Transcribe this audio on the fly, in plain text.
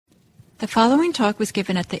The following talk was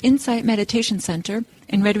given at the Insight Meditation Center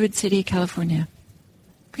in Redwood City, California.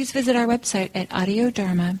 Please visit our website at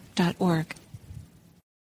audiodharma.org.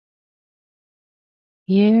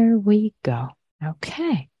 Here we go.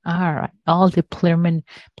 Okay. All right. All the can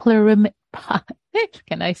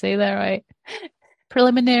I say that right?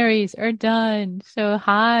 Preliminaries are done. So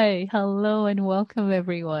hi, hello, and welcome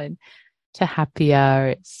everyone to Happy Hour.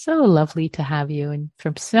 It's so lovely to have you, and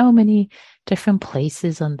from so many different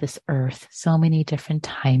places on this earth, so many different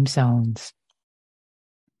time zones.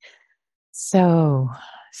 So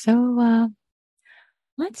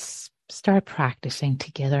let's start practicing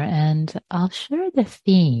together, and I'll share the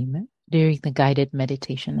theme during the guided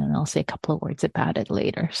meditation, and I'll say a couple of words about it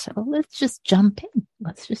later. So let's just jump in.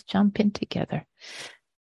 Let's just jump in together.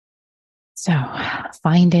 So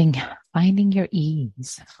finding your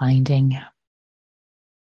ease, finding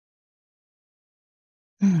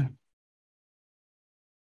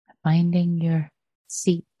your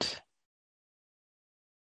seat,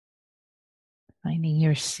 finding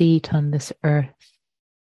your seat on this earth.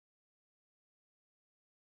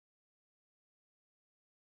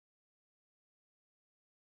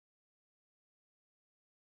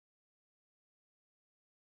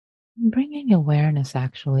 Bringing awareness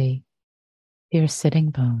actually to your sitting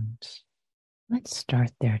bones. Let's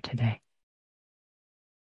start there today.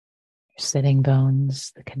 Your sitting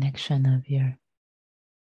bones, the connection of your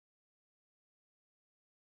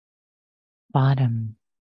bottom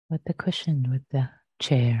with the cushion, with the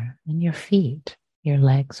chair, and your feet, your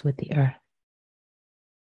legs with the earth.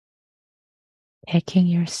 Taking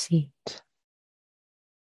your seat.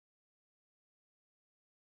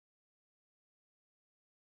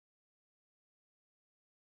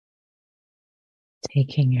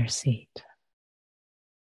 Taking your seat.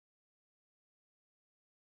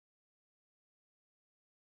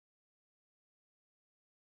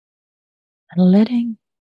 And letting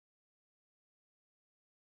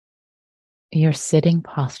your sitting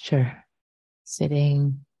posture,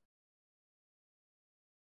 sitting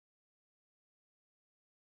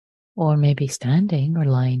or maybe standing or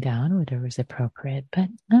lying down, whatever is appropriate, but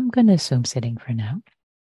I'm going to assume sitting for now.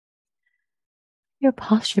 Your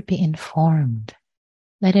posture be informed.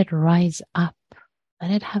 Let it rise up.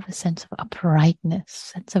 Let it have a sense of uprightness,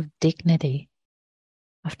 sense of dignity,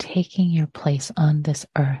 of taking your place on this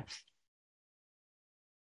earth.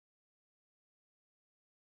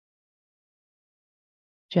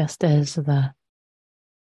 Just as the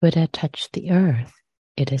Buddha touched the earth,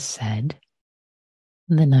 it is said,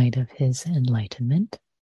 on the night of his enlightenment,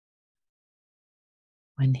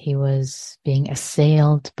 when he was being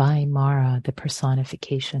assailed by Mara, the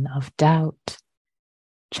personification of doubt,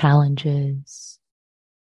 challenges,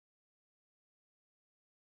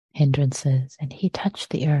 hindrances, and he touched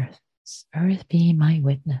the earth. Earth be my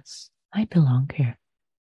witness. I belong here,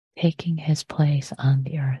 taking his place on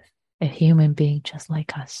the earth, a human being just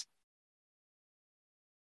like us.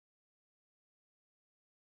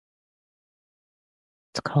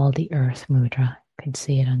 It's called the Earth Mudra. You can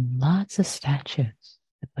see it on lots of statues.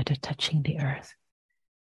 The Buddha touching the earth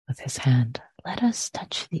with his hand. Let us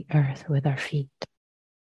touch the earth with our feet,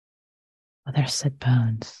 with our sit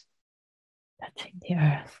bones, touching the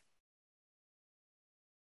earth.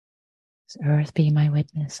 This earth be my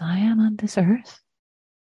witness. I am on this earth.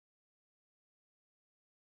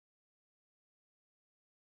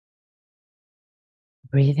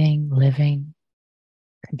 Breathing, living,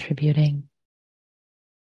 contributing,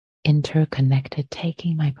 interconnected,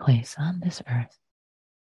 taking my place on this earth.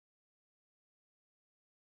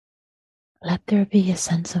 Let there be a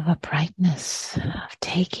sense of uprightness, of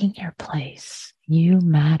taking your place. You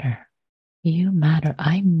matter. You matter.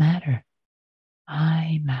 I matter.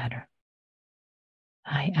 I matter.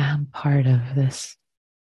 I am part of this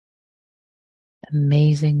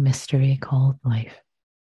amazing mystery called life.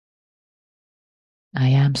 I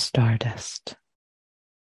am stardust.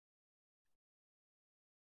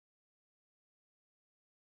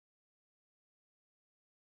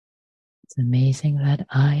 It's amazing that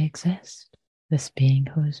I exist, this being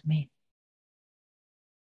who is me.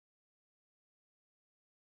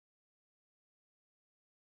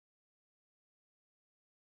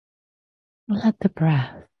 Let the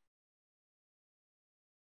breath.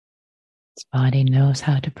 Its body knows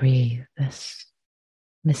how to breathe this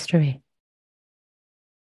mystery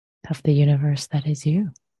of the universe that is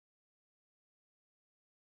you.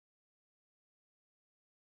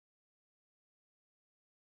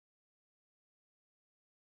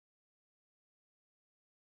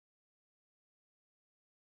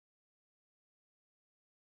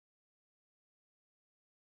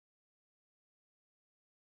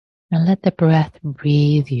 And let the breath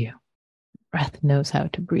breathe you. Breath knows how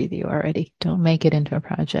to breathe you already. Don't make it into a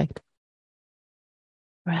project.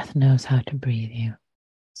 Breath knows how to breathe you.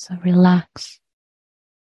 So relax,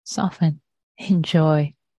 soften,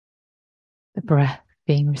 enjoy the breath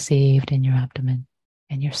being received in your abdomen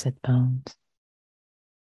and your sit bones,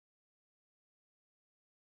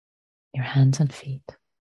 your hands and feet,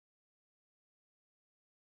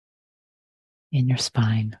 in your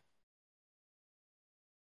spine,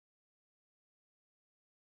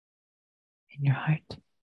 in your heart.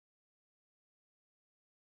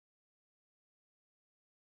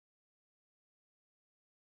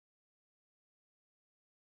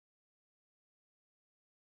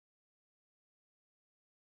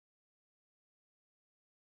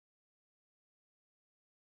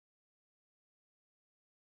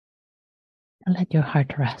 And let your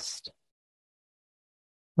heart rest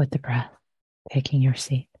with the breath, taking your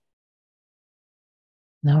seat.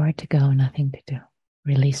 Nowhere to go, nothing to do.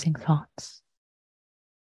 Releasing thoughts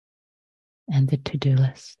and the to-do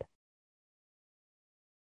list.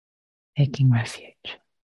 Taking refuge.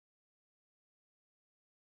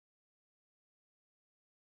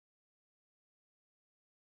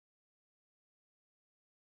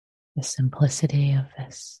 The simplicity of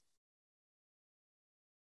this.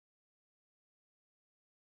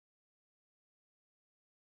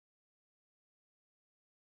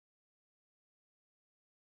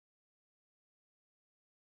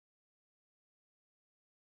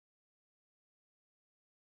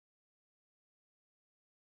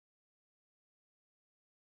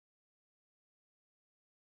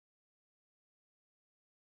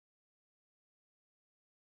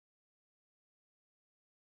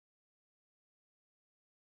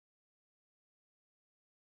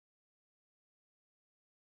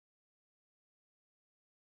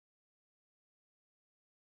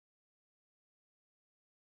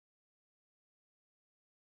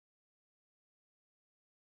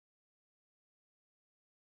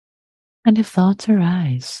 And if thoughts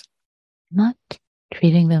arise, not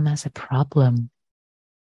treating them as a problem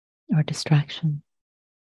or distraction,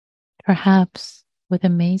 perhaps with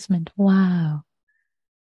amazement, wow,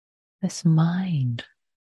 this mind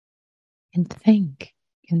can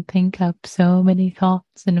think up so many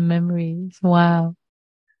thoughts and memories. Wow,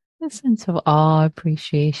 a sense of awe,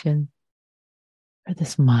 appreciation for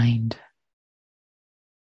this mind.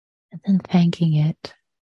 And then thanking it.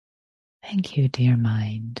 Thank you, dear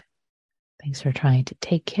mind. Thanks for trying to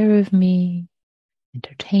take care of me,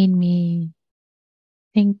 entertain me.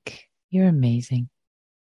 Think you're amazing.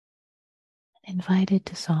 Invited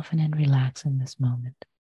to soften and relax in this moment.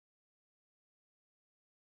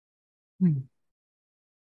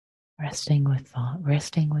 Resting with thought,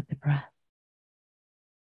 resting with the breath.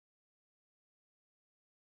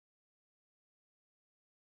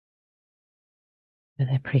 With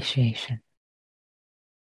appreciation.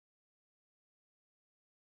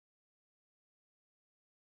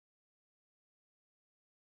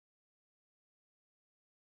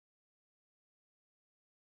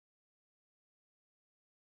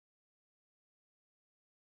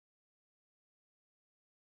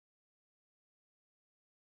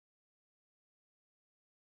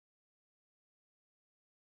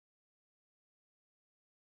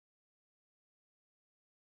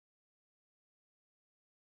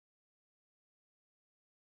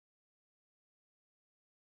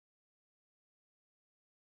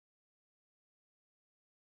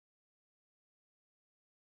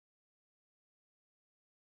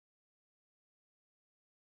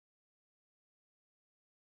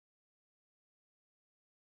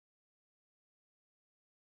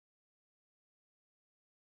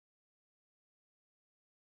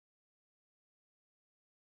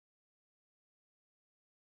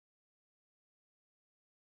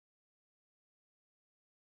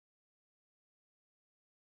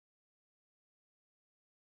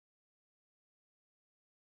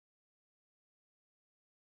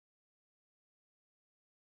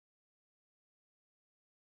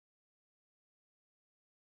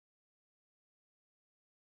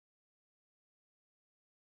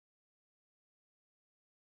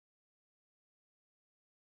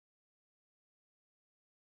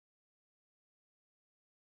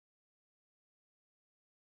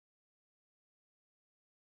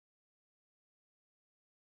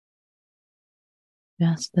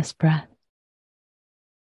 Just this breath.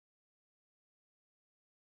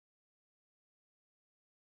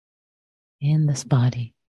 In this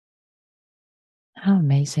body. How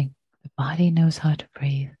amazing. The body knows how to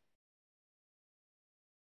breathe.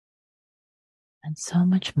 And so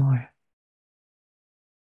much more.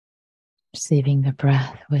 Receiving the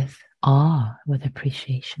breath with awe, with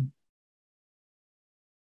appreciation.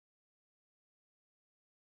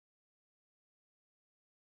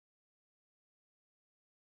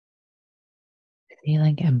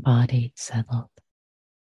 feeling embodied, settled.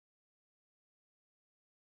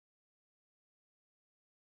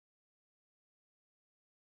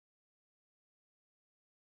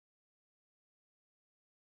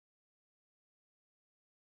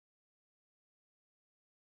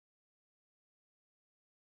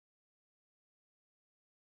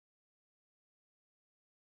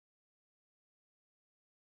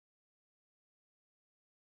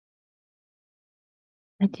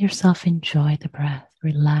 Let yourself enjoy the breath.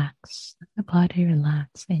 Relax. Let the body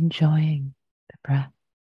relax, enjoying the breath.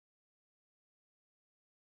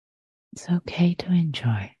 It's okay to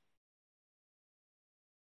enjoy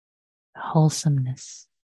the wholesomeness.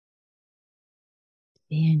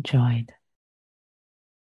 Be enjoyed.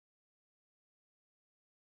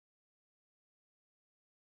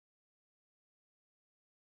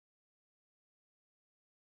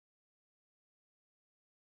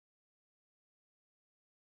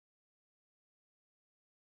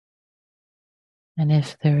 And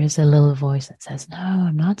if there is a little voice that says, no,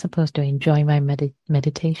 I'm not supposed to enjoy my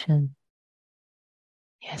meditation.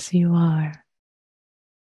 Yes, you are.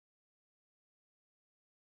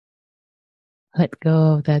 Let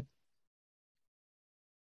go of that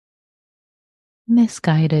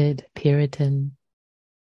misguided Puritan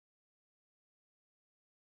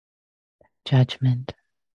judgment.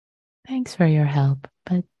 Thanks for your help,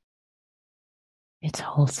 but it's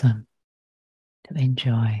wholesome to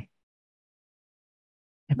enjoy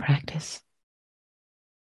the practice.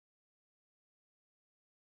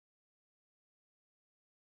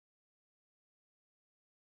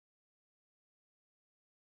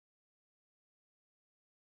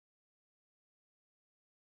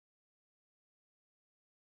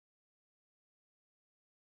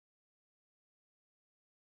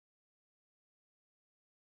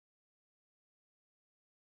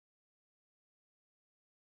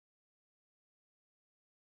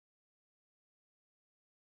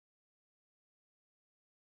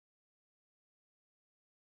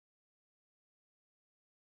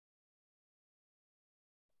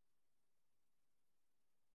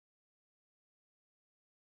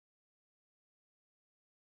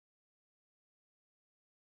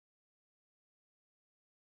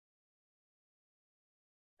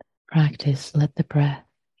 Practice, let the breath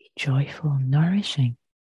be joyful, nourishing.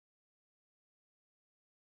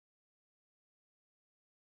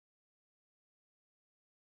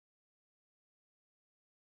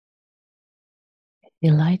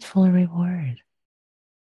 Delightful reward.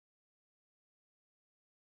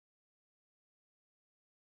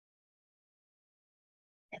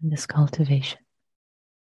 In this cultivation.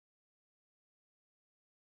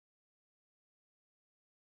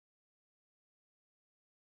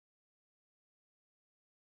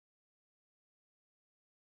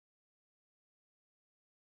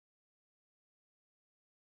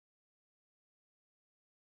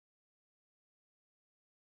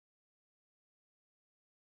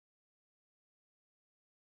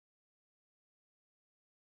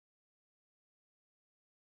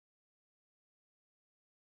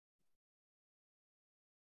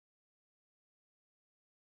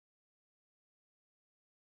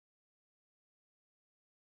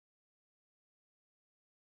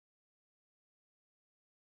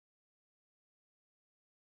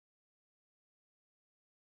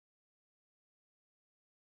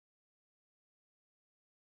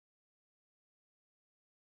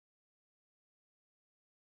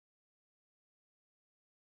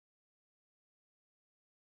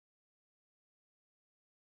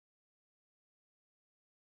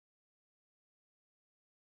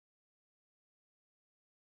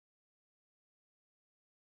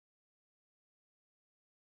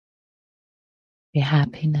 The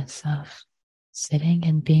happiness of sitting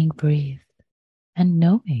and being breathed and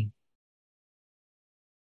knowing.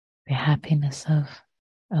 The happiness of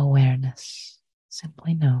awareness,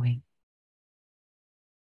 simply knowing.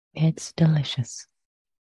 It's delicious.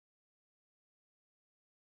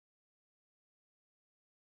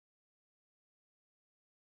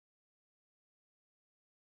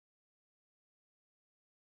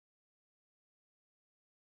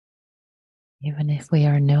 Even if we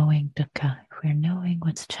are knowing dukkha, if we're knowing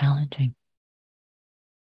what's challenging,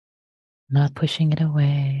 not pushing it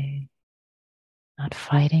away, not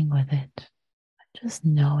fighting with it, but just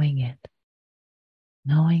knowing it,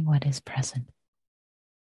 knowing what is present.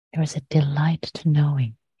 There is a delight to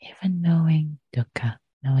knowing, even knowing dukkha,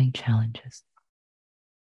 knowing challenges.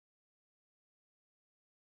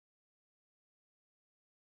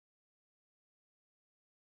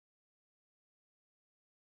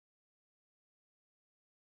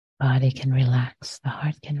 Body can relax, the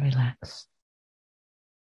heart can relax.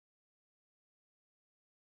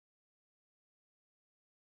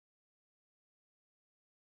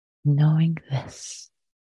 knowing this,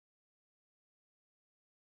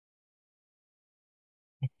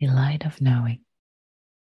 the delight of knowing,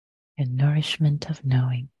 the nourishment of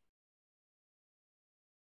knowing,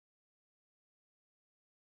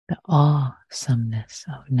 the awesomeness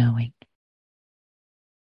of knowing.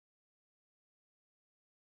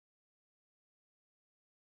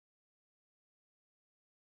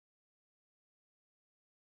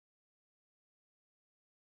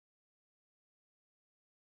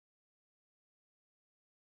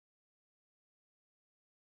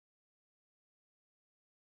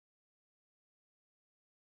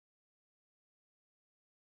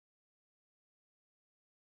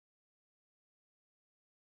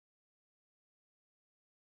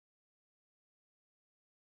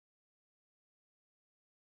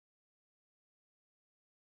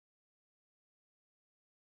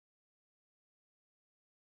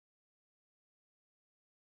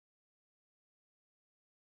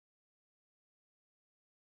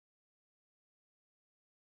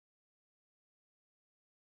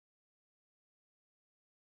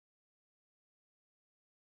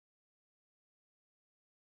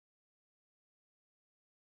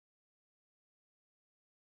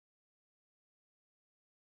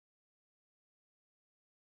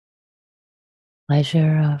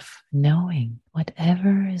 Pleasure of knowing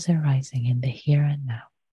whatever is arising in the here and now,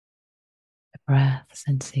 the breath,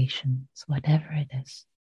 sensations, whatever it is.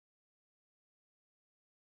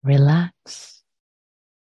 Relax,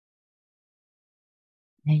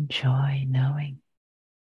 enjoy knowing.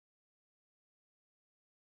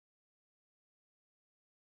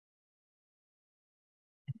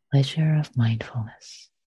 Pleasure of mindfulness.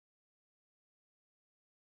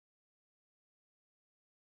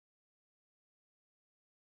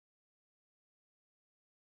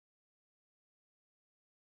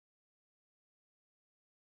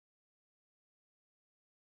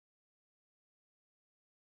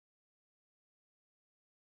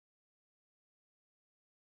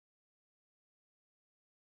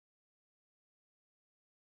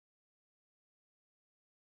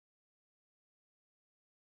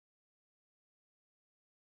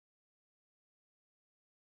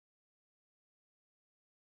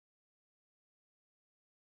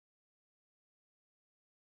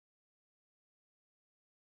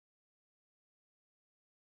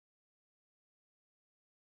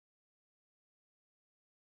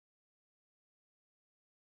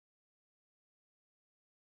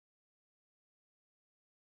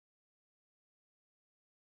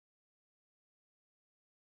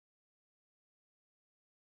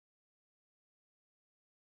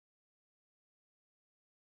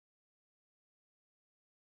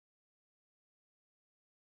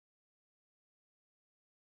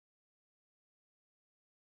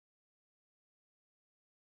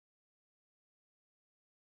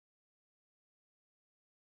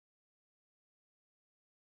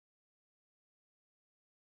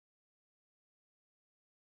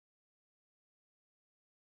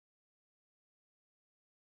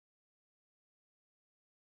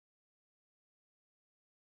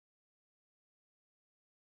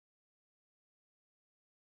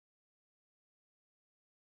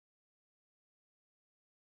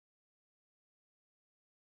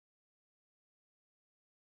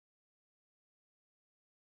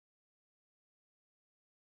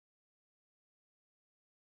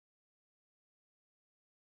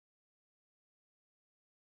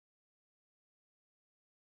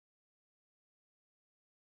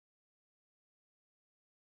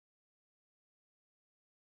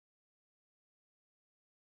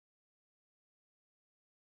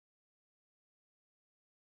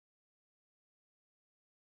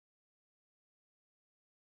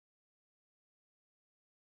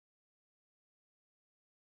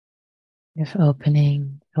 If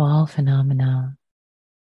opening to all phenomena,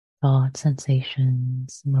 thoughts,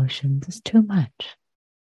 sensations, emotions is too much,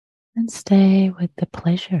 then stay with the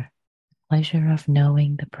pleasure of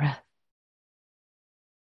knowing the breath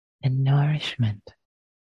and nourishment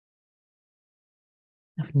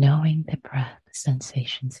of knowing the breath, the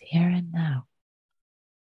sensations here and now.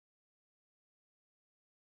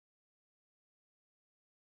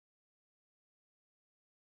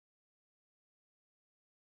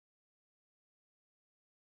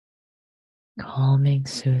 Calming,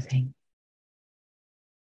 soothing,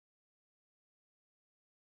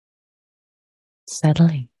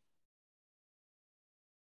 settling.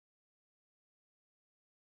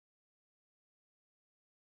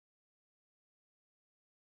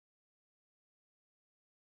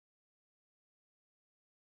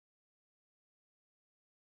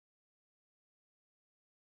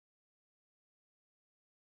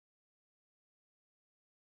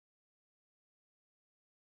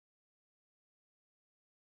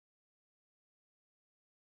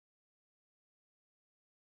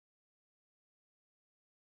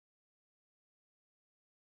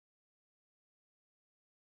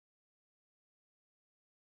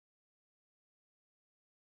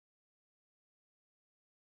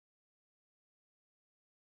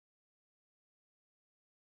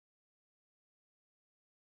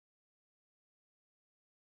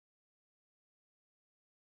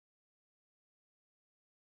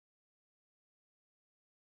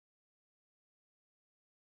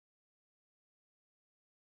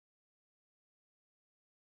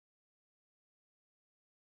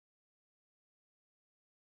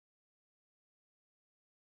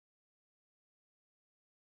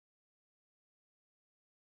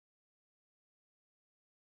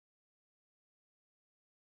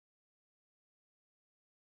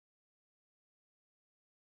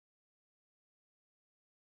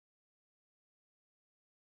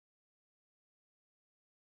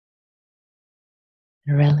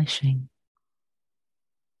 relishing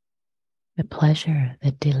the pleasure,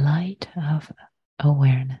 the delight of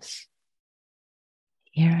awareness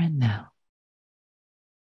here and now.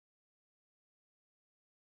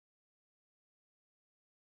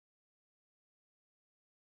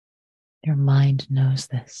 Your mind knows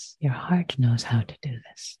this. Your heart knows how to do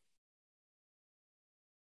this.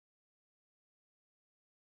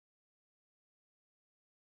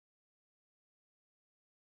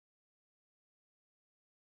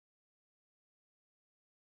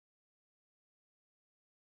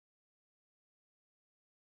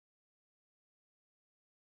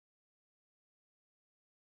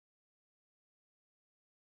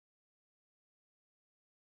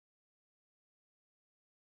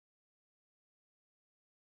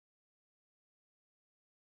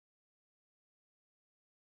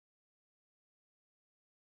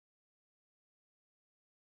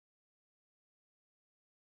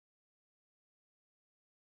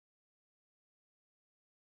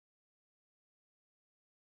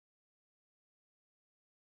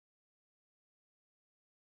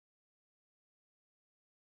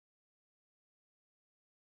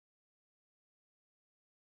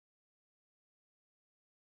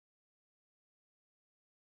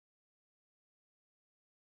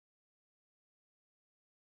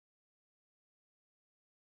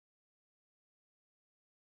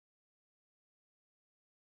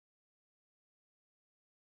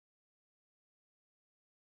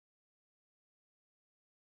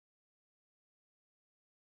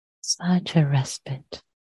 Such a respite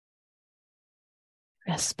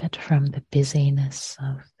from the busyness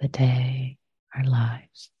of the day, our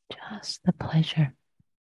lives, just the pleasure,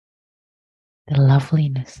 the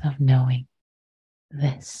loveliness of knowing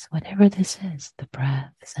this, whatever this is, the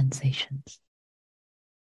breath, sensations.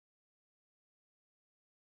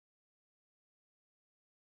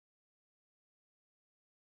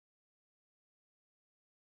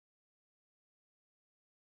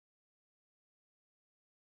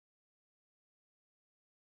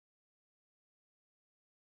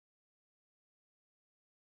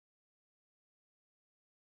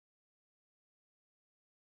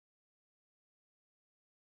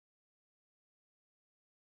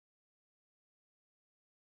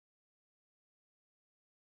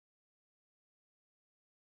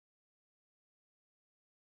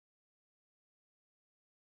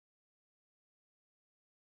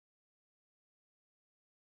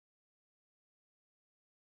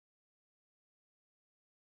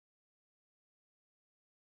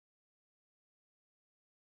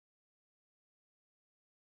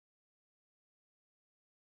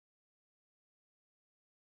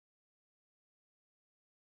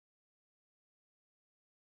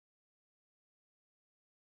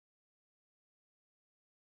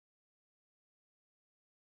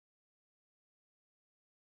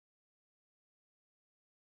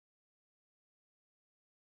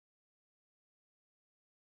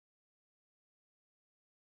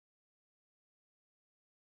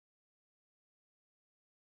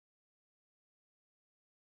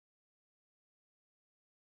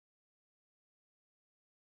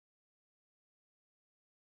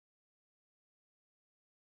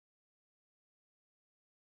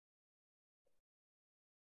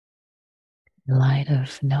 The light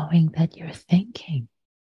of knowing that you're thinking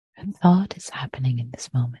and thought is happening in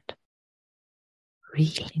this moment.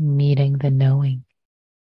 Really meeting the knowing.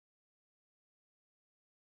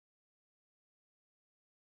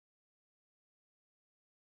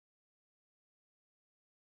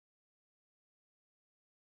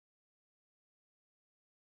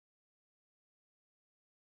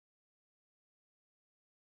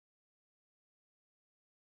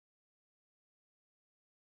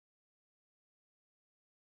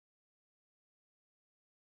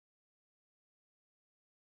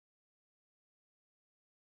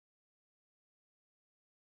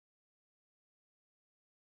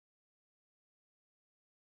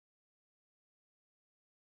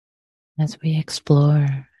 As we explore,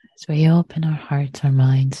 as we open our hearts, our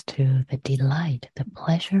minds to the delight, the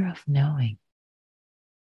pleasure of knowing,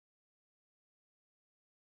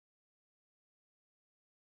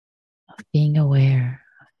 of being aware,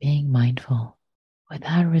 of being mindful,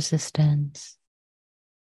 without resistance,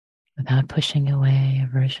 without pushing away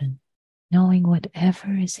aversion, knowing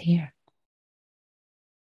whatever is here.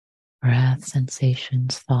 Breath,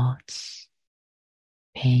 sensations, thoughts,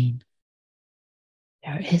 pain.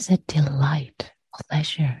 There is a delight,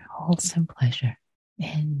 pleasure, wholesome pleasure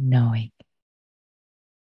in knowing.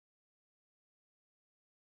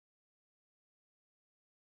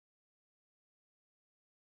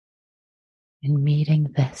 In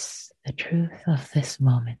meeting this, the truth of this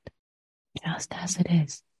moment, just as it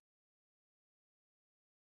is.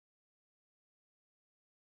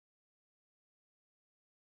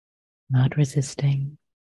 Not resisting,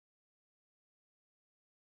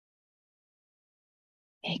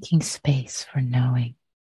 making space for knowing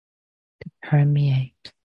to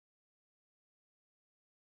permeate,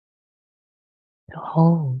 to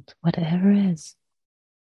hold whatever is.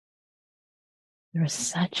 There is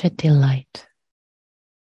such a delight,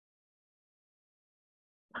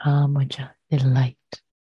 Pamaja, delight.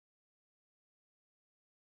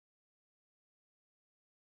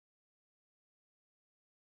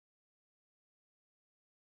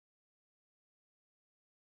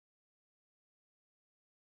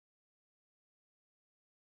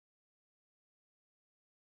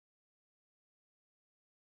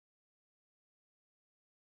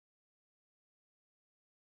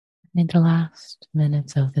 In the last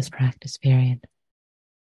minutes of this practice period,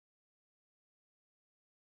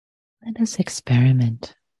 let us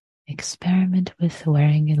experiment. Experiment with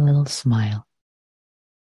wearing a little smile.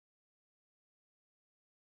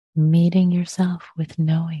 Meeting yourself with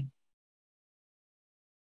knowing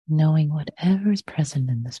whatever is present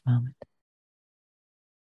in this moment.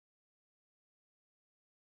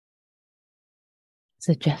 It's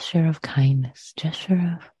a gesture of kindness,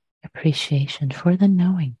 gesture of appreciation for the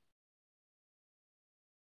knowing.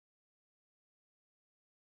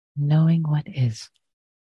 Knowing what is.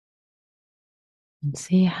 And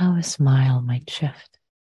see how a smile might shift.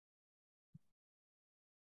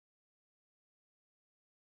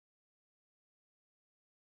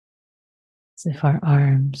 As if our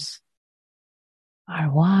arms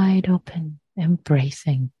are wide open,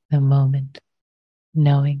 embracing the moment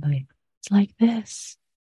knowingly. It's like this.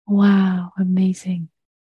 Wow, amazing.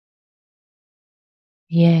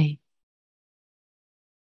 Yay.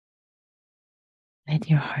 Let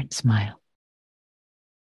your heart smile.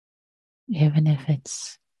 Even if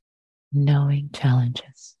it's knowing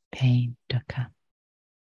challenges, pain, dukkha.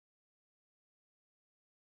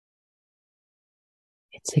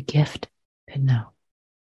 It's a gift to know.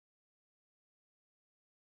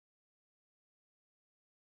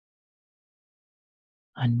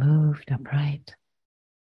 Unmoved, upright.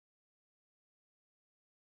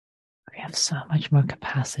 We have so much more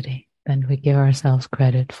capacity than we give ourselves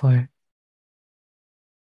credit for.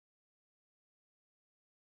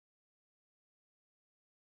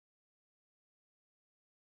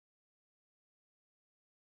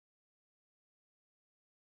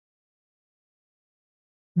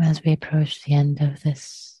 As we approach the end of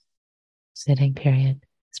this sitting period,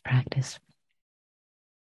 this practice,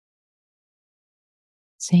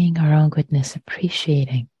 seeing our own goodness,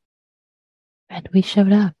 appreciating that we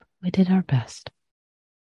showed up, we did our best.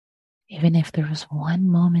 Even if there was one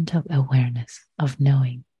moment of awareness, of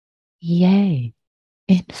knowing, yay,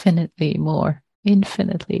 infinitely more,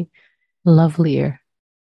 infinitely lovelier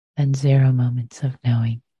than 0 moments of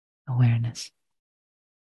knowing, awareness.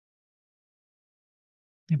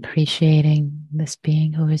 Appreciating this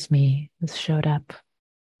being who is me, who showed up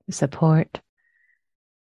to support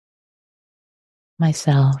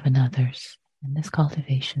myself and others in this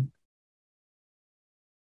cultivation.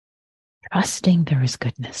 Trusting there is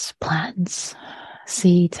goodness. Plants,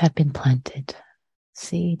 seeds have been planted.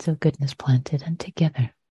 Seeds of goodness planted, and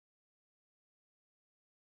together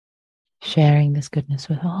sharing this goodness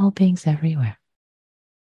with all beings everywhere.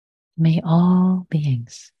 May all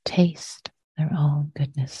beings taste their own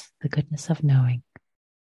goodness, the goodness of knowing.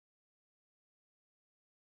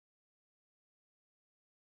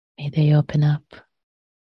 May they open up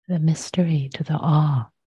the mystery to the awe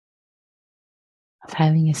of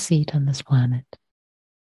having a seat on this planet,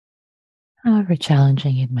 however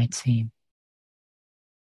challenging it might seem.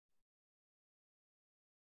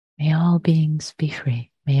 May all beings be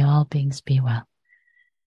free. May all beings be well,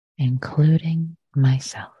 including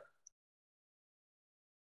myself.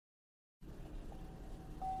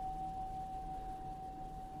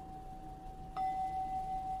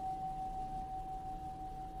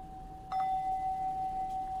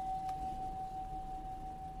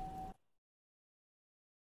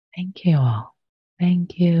 Thank you all.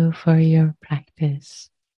 Thank you for your practice.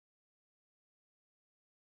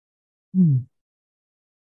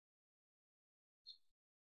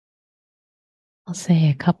 I'll say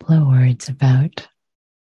a couple of words about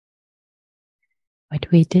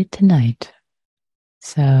what we did tonight.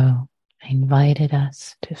 So I invited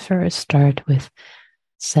us to first start with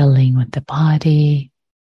settling with the body,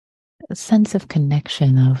 a sense of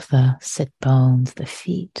connection of the sit bones, the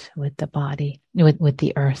feet with the body, with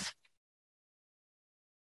the earth.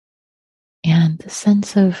 And the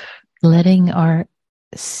sense of letting our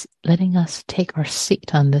letting us take our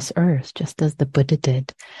seat on this earth, just as the Buddha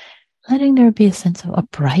did, letting there be a sense of a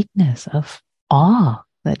brightness, of awe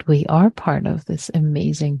that we are part of this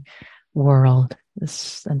amazing world.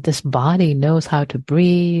 This body knows how to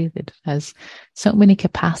breathe. It has so many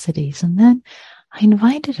capacities. And then I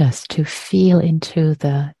invited us to feel into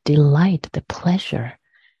the delight, the pleasure,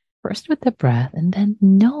 first with the breath, and then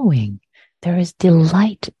knowing there is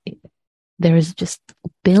delight. There is just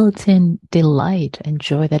built-in delight and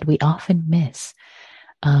joy that we often miss.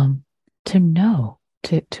 To know,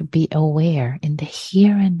 to be aware in the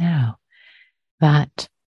here and now that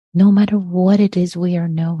no matter what it is we are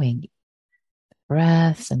knowing,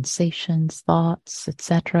 breath, sensations, thoughts,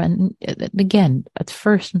 etc. And again, at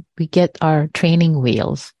first we get our training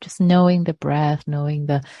wheels, just knowing the breath, knowing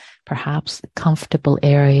the perhaps comfortable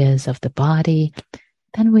areas of the body.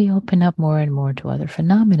 Then we open up more and more to other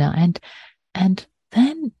phenomena. And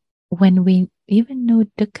then when we even know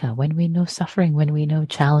dukkha, when we know suffering, when we know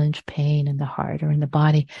challenge, pain in the heart or in the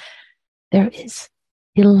body, there is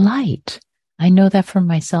delight. I know that from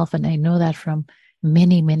myself, and I know that from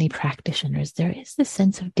many, many practitioners. There is this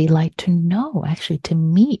sense of delight to know, actually, to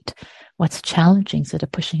meet what's challenging instead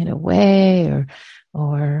of pushing it away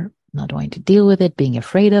or not wanting to deal with it, being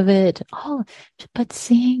afraid of it, but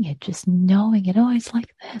seeing it, just knowing it. Oh, it's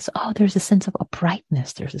like this. Oh, there's a sense of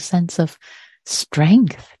uprightness. There's a sense of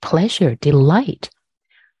strength, pleasure, delight.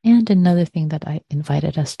 And another thing that I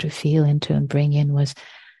invited us to feel into and bring in was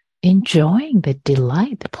enjoying the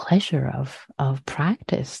delight, the pleasure of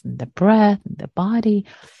practice, and the breath, and the body,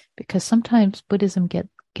 because sometimes Buddhism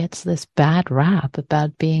gets this bad rap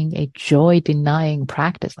about being a joy-denying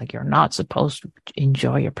practice. Like, you're not supposed to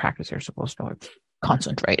enjoy your practice; you're supposed to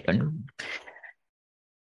concentrate, and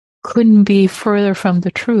couldn't be further from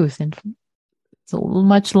the truth. And it's a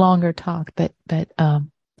much longer talk, but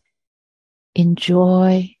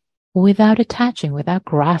enjoy. Without attaching, without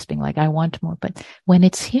grasping, like I want more. But when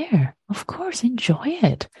it's here, of course, enjoy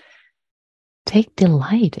it. Take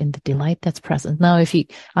delight in the delight that's present. Now,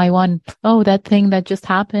 I want, that thing that just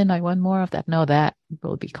happened, I want more of that. No, that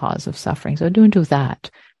will be cause of suffering. So don't do that.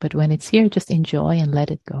 But when it's here, just enjoy and let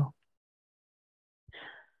it go.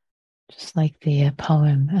 Just like the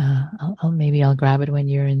poem, maybe I'll grab it when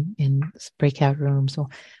you're in breakout rooms. Or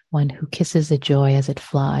one who kisses the joy as it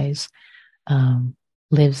flies.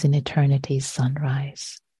 Lives in eternity's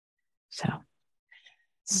sunrise.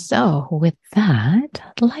 So with that,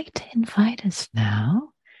 I'd like to invite us now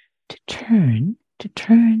to turn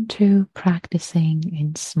to practicing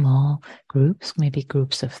in small groups, maybe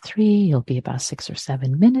groups of 3. It'll be about 6 or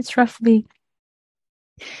 7 minutes roughly.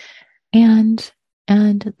 And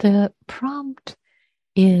the prompt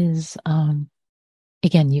is,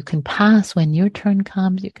 again, you can pass when your turn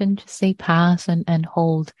comes. You can just say pass and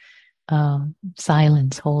hold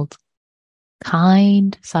silence, hold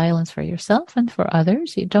kind silence for yourself and for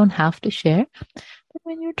others. You don't have to share. But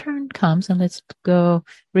when your turn comes, and let's go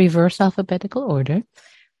reverse alphabetical order.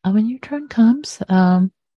 When your turn comes,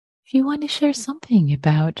 if you want to share something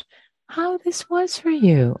about how this was for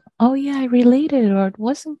you. Oh yeah, I related, or it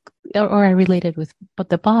wasn't, or I related with but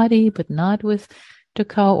the body, but not with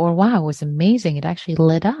dukkha, or wow, it was amazing. It actually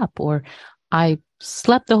lit up, or I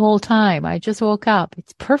slept the whole time. I just woke up.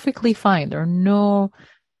 It's perfectly fine. There are no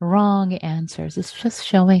wrong answers. It's just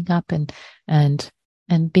showing up and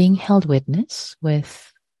being held witness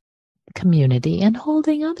with community and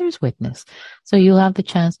holding others witness. So you'll have the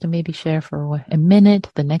chance to maybe share for a minute.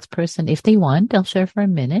 The next person, if they want, they'll share for a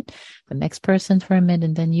minute. The next person for a minute,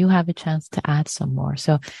 and then you have a chance to add some more.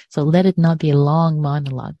 So let it not be a long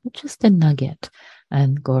monologue, but just a nugget,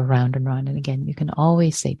 and go around and around. And again, you can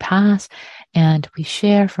always say pass, and we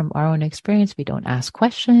share from our own experience. We don't ask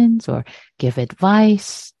questions or give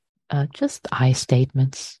advice, just I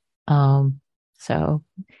statements. So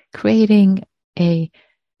creating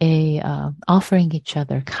offering each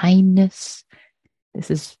other kindness. This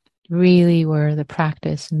is really where the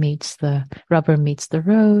practice meets the rubber meets the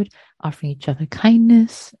road, offering each other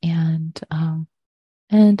kindness and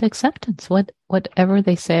acceptance. Whatever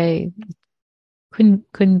they say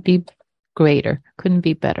couldn't be greater, couldn't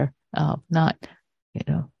be better. Not,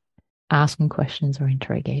 asking questions or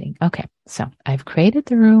interrogating. Okay, so I've created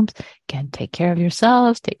the rooms. Again, take care of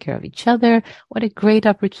yourselves, take care of each other. What a great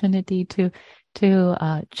opportunity to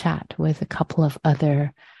chat with a couple of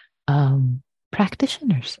other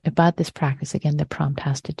practitioners about this practice. Again, the prompt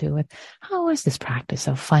has to do with how is this practice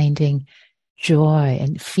of finding joy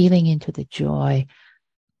and feeling into the joy,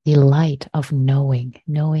 delight of knowing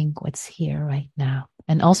what's here right now.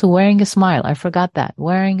 And also wearing a smile. I forgot that.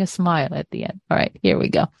 Wearing a smile at the end. All right, here we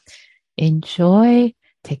go. Enjoy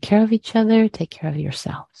Take care of each other. Take care of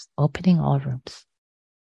yourselves. Opening all rooms.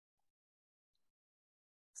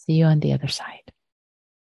 See you on the other side.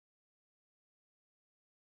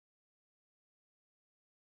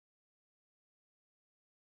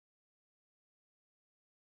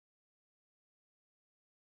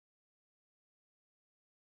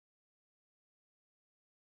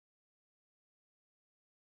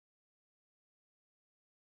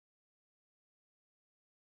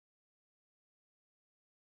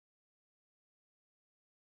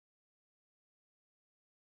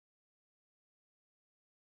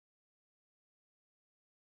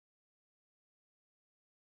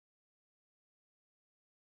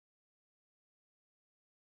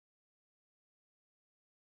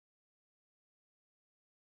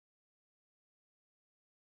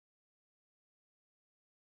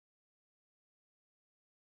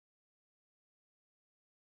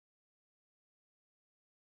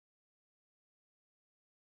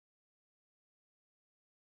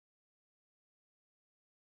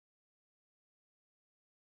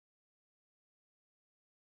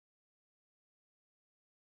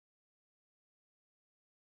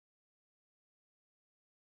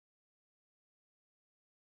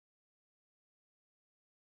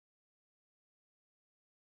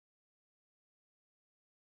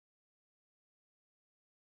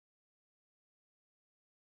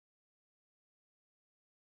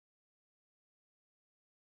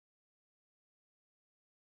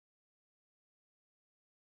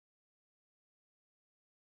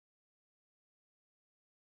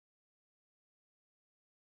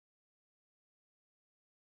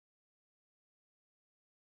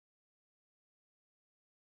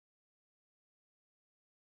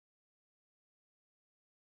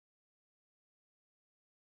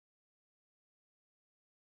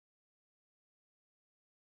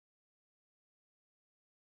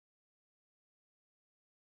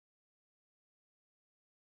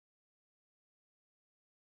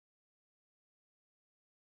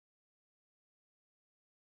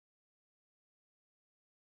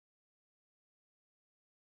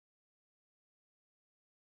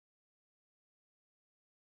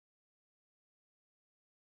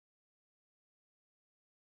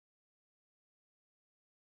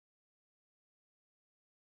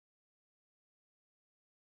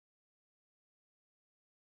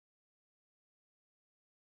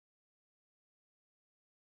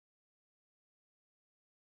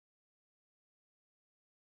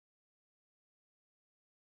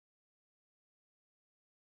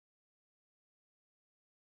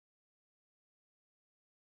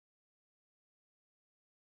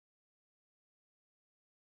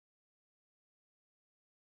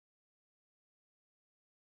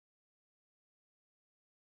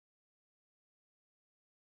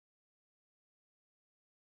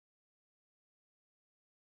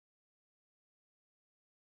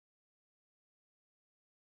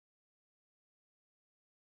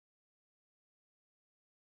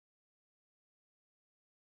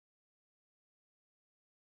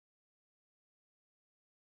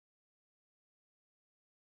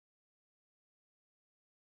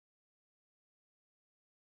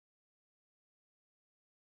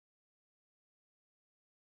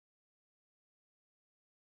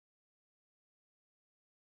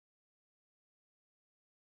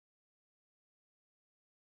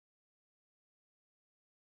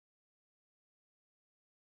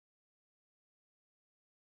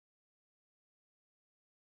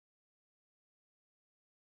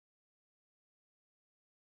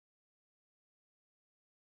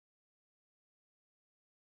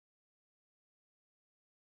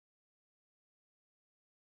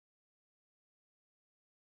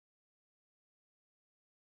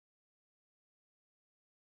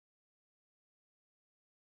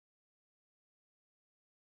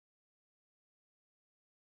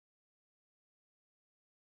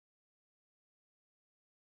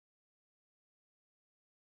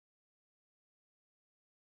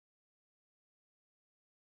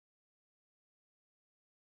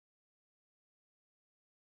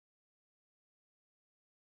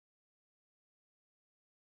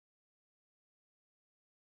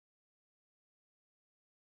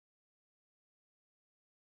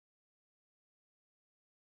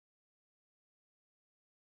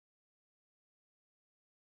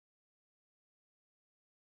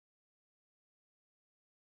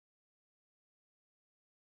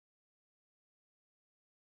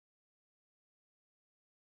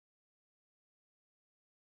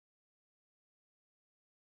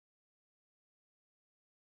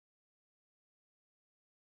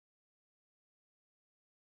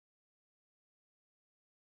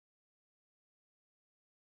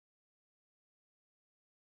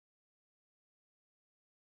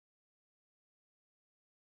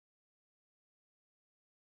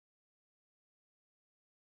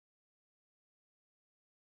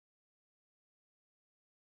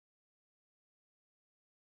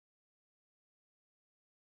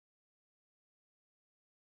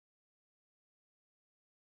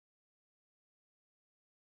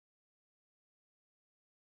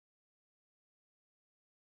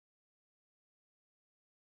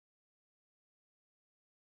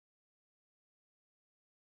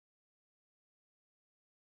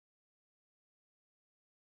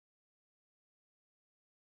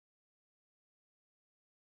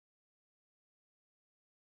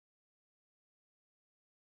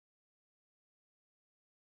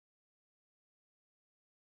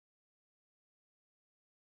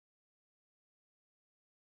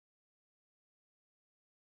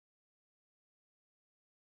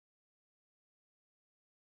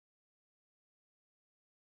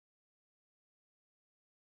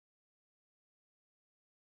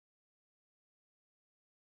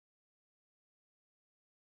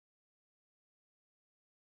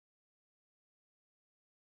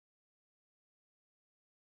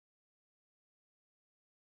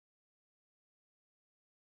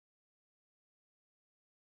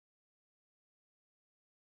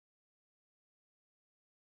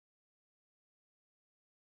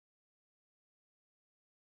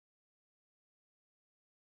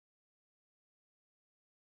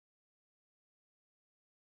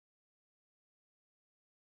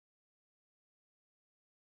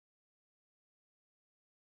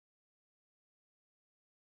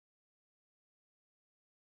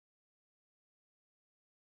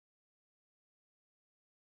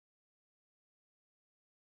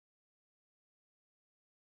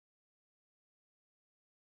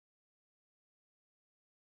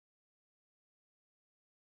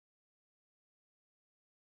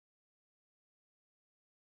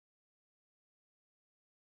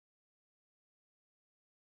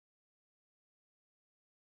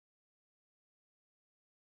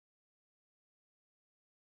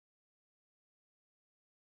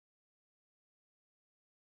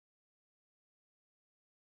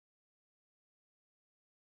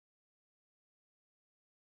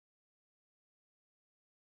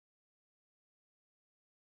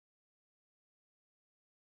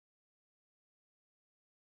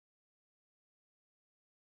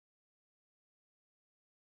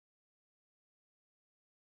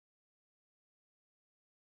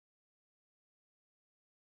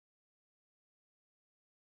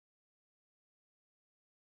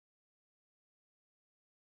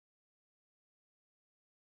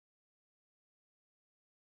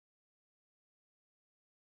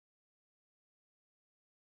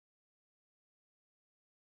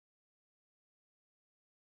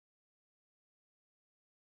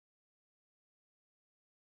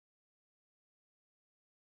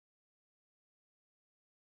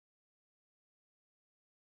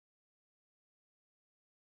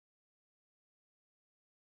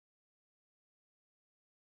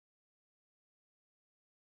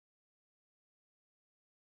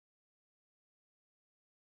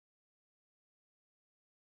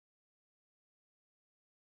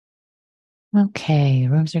 Okay,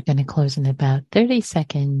 rooms are going to close in about 30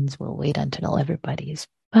 seconds. We'll wait until everybody's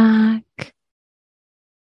back.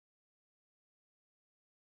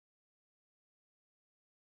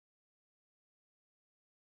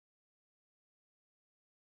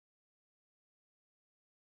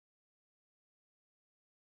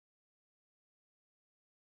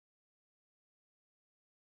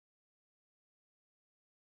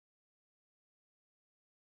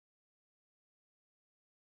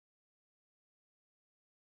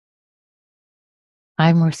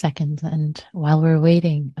 Five more seconds. And while we're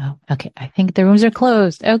waiting, oh, okay, I think the rooms are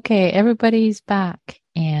closed. Okay, everybody's back.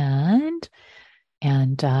 And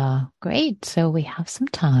great. So we have some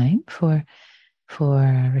time for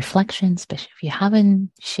reflection, especially if you haven't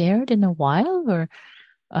shared in a while, or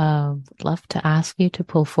would love to ask you to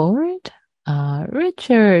pull forward.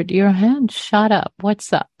 Richard, your hand shot up.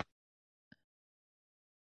 What's up?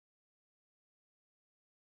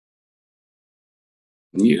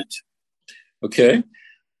 Mute. Okay.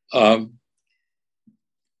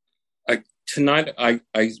 Tonight, I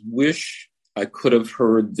wish I could have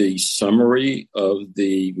heard the summary of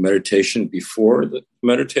the meditation before the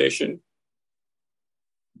meditation,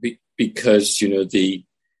 because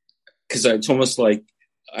it's almost like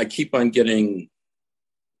I keep on getting,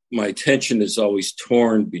 my attention is always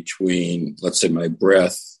torn between, let's say, my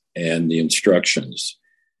breath and the instructions.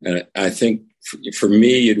 And I think for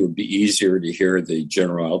me, it would be easier to hear the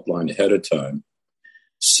general outline ahead of time.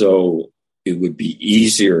 So it would be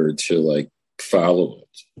easier to follow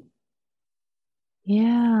it.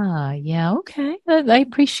 Yeah. Okay. I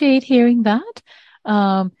appreciate hearing that.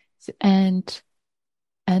 And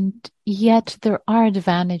yet there are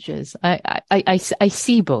advantages. I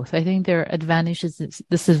see both. I think there are advantages and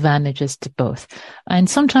disadvantages to both. And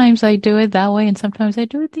sometimes I do it that way and sometimes I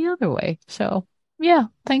do it the other way. So yeah,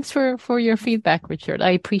 thanks for your feedback, Richard.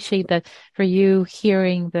 I appreciate that for you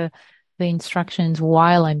hearing the instructions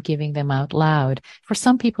while I'm giving them out loud. For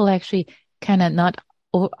some people, actually kind of not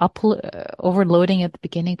overloading at the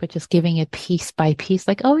beginning, but just giving it piece by piece,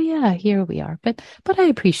 like, oh yeah, here we are. But I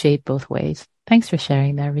appreciate both ways. Thanks for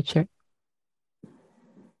sharing that, Richard.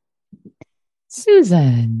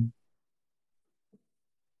 Susan.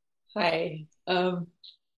 Hi.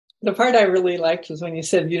 The part I really liked was when you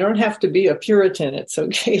said you don't have to be a Puritan. It's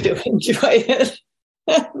okay to enjoy it,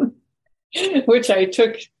 which I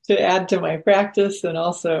took to add to my practice. And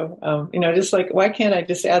also, just like, why can't I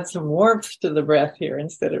just add some warmth to the breath here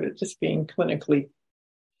instead of it just being clinically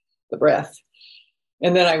the breath?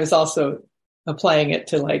 And then I was also applying it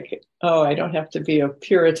to I don't have to be a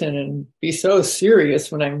Puritan and be so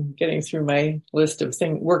serious when I'm getting through my list of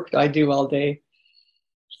work I do all day.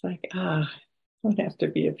 It's like, I don't have to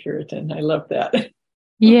be a Puritan. I love that.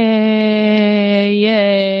 Yay.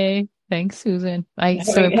 Thanks, Susan.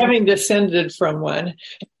 Having descended from one.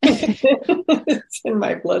 It's in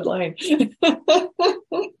my bloodline.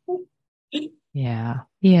 Yeah.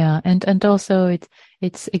 And also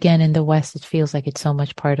it's again, in the West, it feels like it's so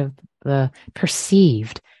much part of the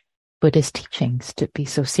perceived Buddhist teachings to be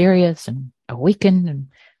so serious and awakened, and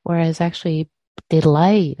whereas actually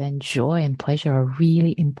delight and joy and pleasure are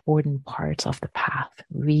really important parts of the path,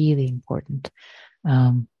 really important.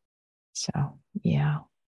 So yeah,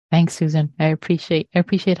 thanks, Susan. I appreciate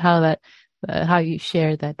how how you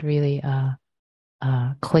shared that really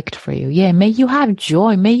clicked for you. Yeah, may you have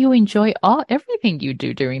joy. May you enjoy everything you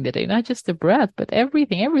do during the day, not just the breath, but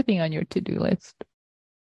everything on your to-do list.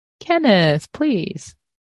 Kenneth, please.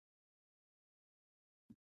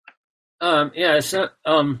 I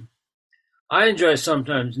enjoy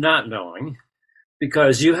sometimes not knowing,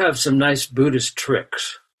 because you have some nice Buddhist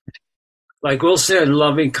tricks. Like, we'll send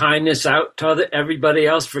loving kindness out to everybody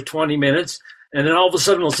else for 20 minutes, and then all of a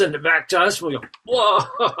sudden we'll send it back to us. We'll go,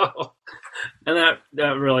 whoa! And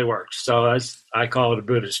that really works. So I call it a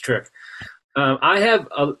Buddhist trick. I have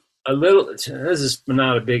a little, this is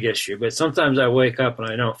not a big issue, but sometimes I wake up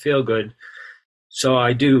and I don't feel good. So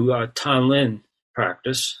I do Tanlin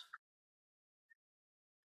practice.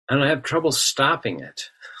 And I have trouble stopping it.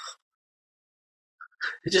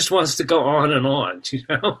 It just wants to go on and on,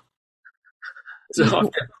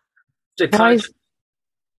 So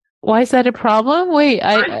why is that a problem? Wait,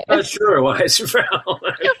 I'm not sure why it's a problem.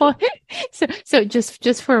 So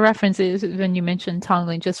just for references, when you mentioned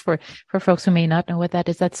Tonglen, just for folks who may not know what that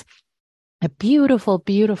is, that's a beautiful,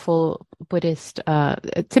 beautiful Buddhist,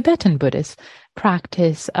 Tibetan Buddhist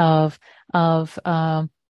practice of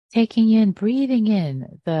taking in, breathing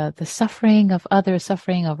in the suffering of others,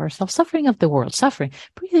 suffering of ourselves, suffering of the world,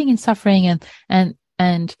 breathing in suffering and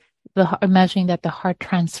imagining that the heart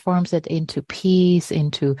transforms it into peace,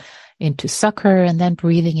 into succor, and then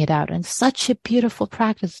breathing it out. And such a beautiful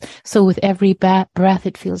practice. So with every breath,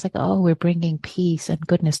 it feels like, oh, we're bringing peace and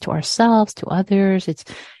goodness to ourselves, to others.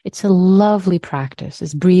 It's a lovely practice.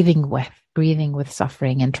 It's breathing with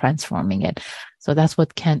suffering and transforming it. So that's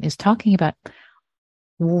what Kent is talking about.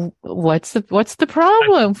 What's the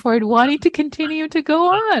problem for it wanting to continue to go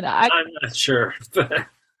on? I'm not sure, but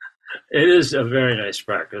it is a very nice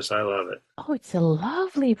practice. I love it. Oh, it's a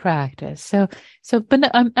lovely practice. But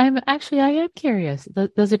I am curious.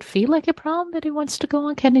 Does it feel like a problem that it wants to go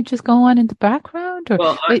on? Can it just go on in the background,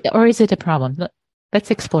 or is it a problem?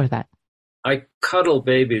 Let's explore that. I cuddle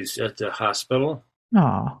babies at the hospital.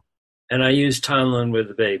 Oh. And I use Tonglen with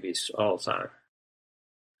the babies all the time.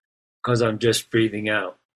 Because I'm just breathing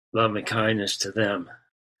out love and kindness to them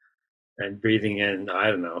and breathing in, I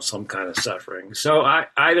don't know, some kind of suffering. So I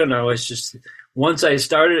don't know. It's just once I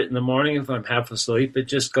start it in the morning, if I'm half asleep, it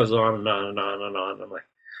just goes on and on and on and on. I'm like,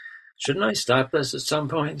 shouldn't I stop this at some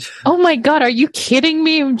point? Oh my God, are you kidding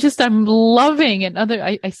me? I'm loving it.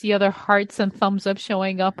 I see other hearts and thumbs up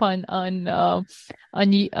showing up on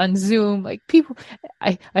Zoom. Like people,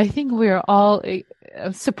 I think we're all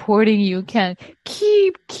supporting you. Can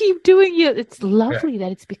keep doing it. It's lovely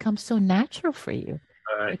that it's become so natural for you.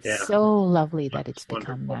 It's so lovely that it's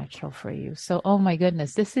become natural for you. So, oh my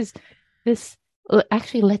goodness, this.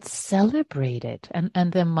 Actually, let's celebrate it. And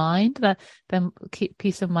the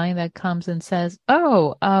peace of mind that comes and says,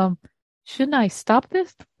 oh, shouldn't I stop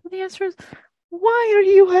this? The answer is, why are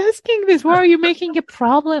you asking this? Why are you making a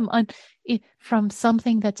problem from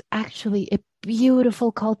something that's actually a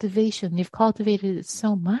beautiful cultivation? You've cultivated it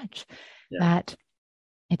so much that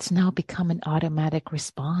it's now become an automatic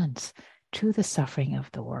response to the suffering of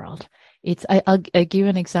the world. I'll give you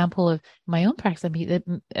an example of my own practice. I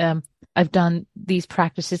mean, I've done these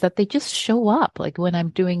practices that they just show up, like when I'm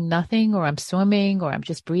doing nothing, or I'm swimming, or I'm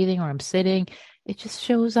just breathing, or I'm sitting, it just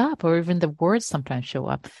shows up, or even the words sometimes show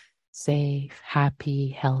up. Safe, happy,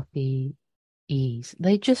 healthy, ease.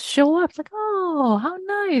 They just show up like, oh, how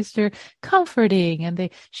nice. They're comforting, and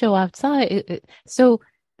they show outside. So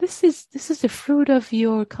this is the fruit of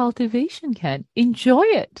your cultivation, Ken. Enjoy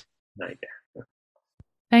it.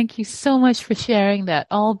 Thank you so much for sharing that.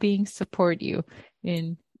 All beings support you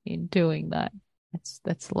in doing that.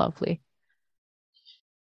 That's lovely.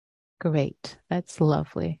 Great. That's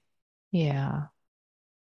lovely. Yeah.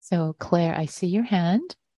 So Claire, I see your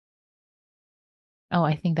hand. Oh,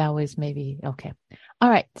 I think that was maybe okay. All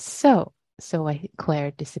right. So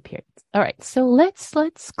Claire disappeared. All right. So let's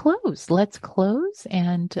close. Let's close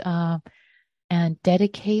and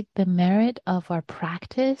dedicate the merit of our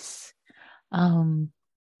practice.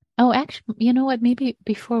 Oh, actually, you know what? Maybe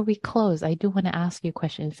before we close, I do want to ask you a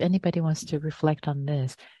question. If anybody wants to reflect on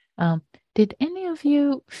this, did any of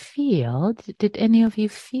you feel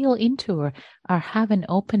into or have an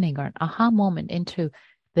opening or an aha moment into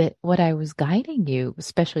what I was guiding you,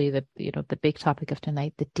 especially the big topic of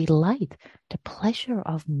tonight, the delight, the pleasure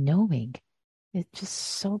of knowing? It's just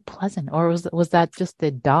so pleasant. Or was that just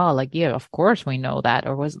the like, yeah, of course we know that,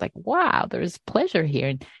 or was it like, wow, there's pleasure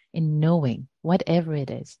here in knowing whatever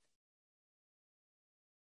it is?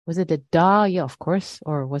 Was it a yeah, of course,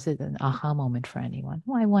 or was it an aha moment for anyone?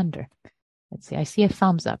 Oh, I wonder. Let's see. I see a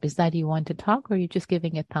thumbs up. Is that you want to talk, or are you just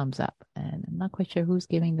giving a thumbs up? And I'm not quite sure who's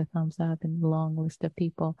giving the thumbs up in the long list of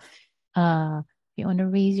people. If you want to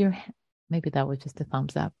raise your hand, maybe that was just a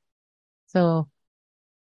thumbs up. So,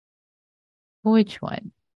 which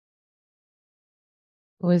one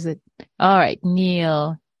was it? All right,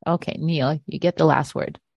 Neil. Okay, Neil, you get the last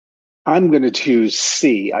word. I'm going to choose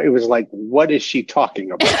C. It was like, what is she talking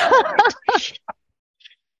about?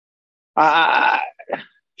 Right.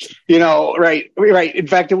 In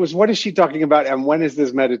fact, it was, what is she talking about? And when is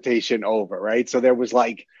this meditation over? Right. So there was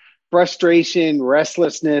like frustration,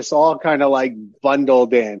 restlessness, all kind of like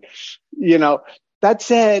bundled in, that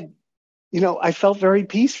said, I felt very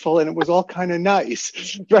peaceful and it was all kind of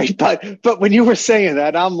nice. Right. But when you were saying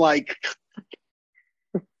that, I'm like,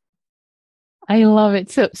 I love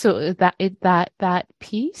it. So that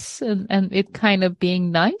piece and it kind of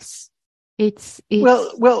being nice. It's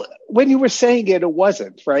well, when you were saying it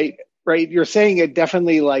wasn't right. You're saying it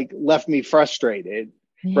definitely like left me frustrated.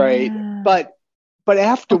 Yeah. Right. But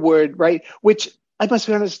afterward, right. Which I must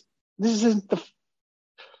be honest, this isn't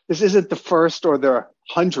the first or the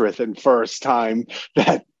 101st time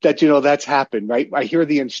that that's happened. Right. I hear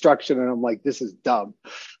the instruction and I'm like, this is dumb.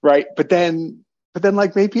 Right. But then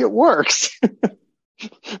like maybe it works,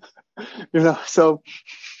 so.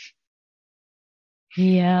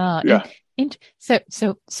 Yeah. And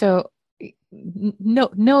so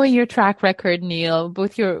knowing your track record, Neil,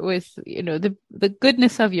 with the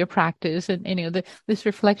goodness of your practice, and this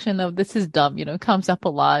reflection of this is dumb, comes up a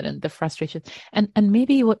lot, and the frustration, and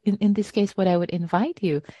maybe in this case, what I would invite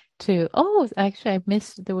you to, actually I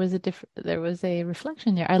missed, there was a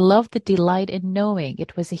reflection there. I love the delight in knowing.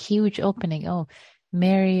 It was a huge opening. Oh,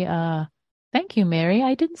 Mary, thank you, Mary.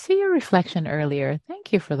 I didn't see your reflection earlier.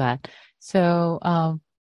 Thank you for that. So,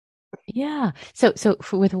 yeah. So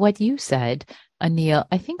with what you said, Anil,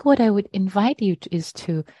 I think what I would invite you to is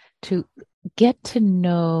to get to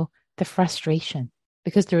know the frustration,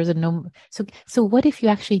 because there is a no. So what if you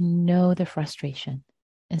actually know the frustration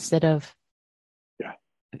instead of,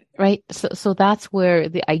 right? So that's where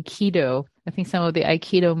the Aikido, I think some of the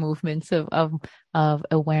Aikido movements of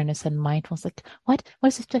awareness and mindfulness, like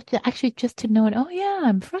what is it just to know it? Oh yeah,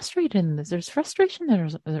 I'm frustrated in this. There's frustration that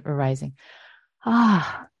is arising.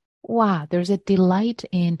 Wow, there's a delight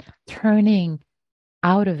in turning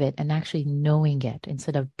out of it and actually knowing it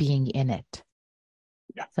instead of being in it.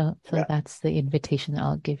 Yeah. So that's the invitation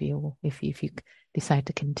I'll give you if you decide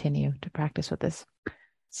to continue to practice with this.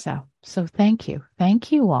 So thank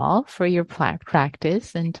you all for your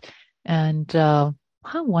practice, and how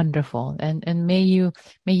wonderful, and may you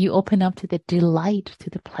open up to the delight,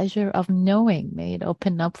 to the pleasure of knowing. May it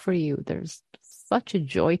open up for you. There's such a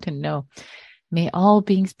joy to know. May all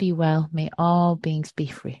beings be well. May all beings be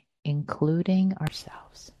free, including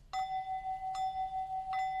ourselves.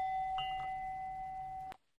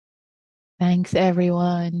 Thanks,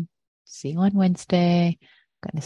 everyone. See you on Wednesday.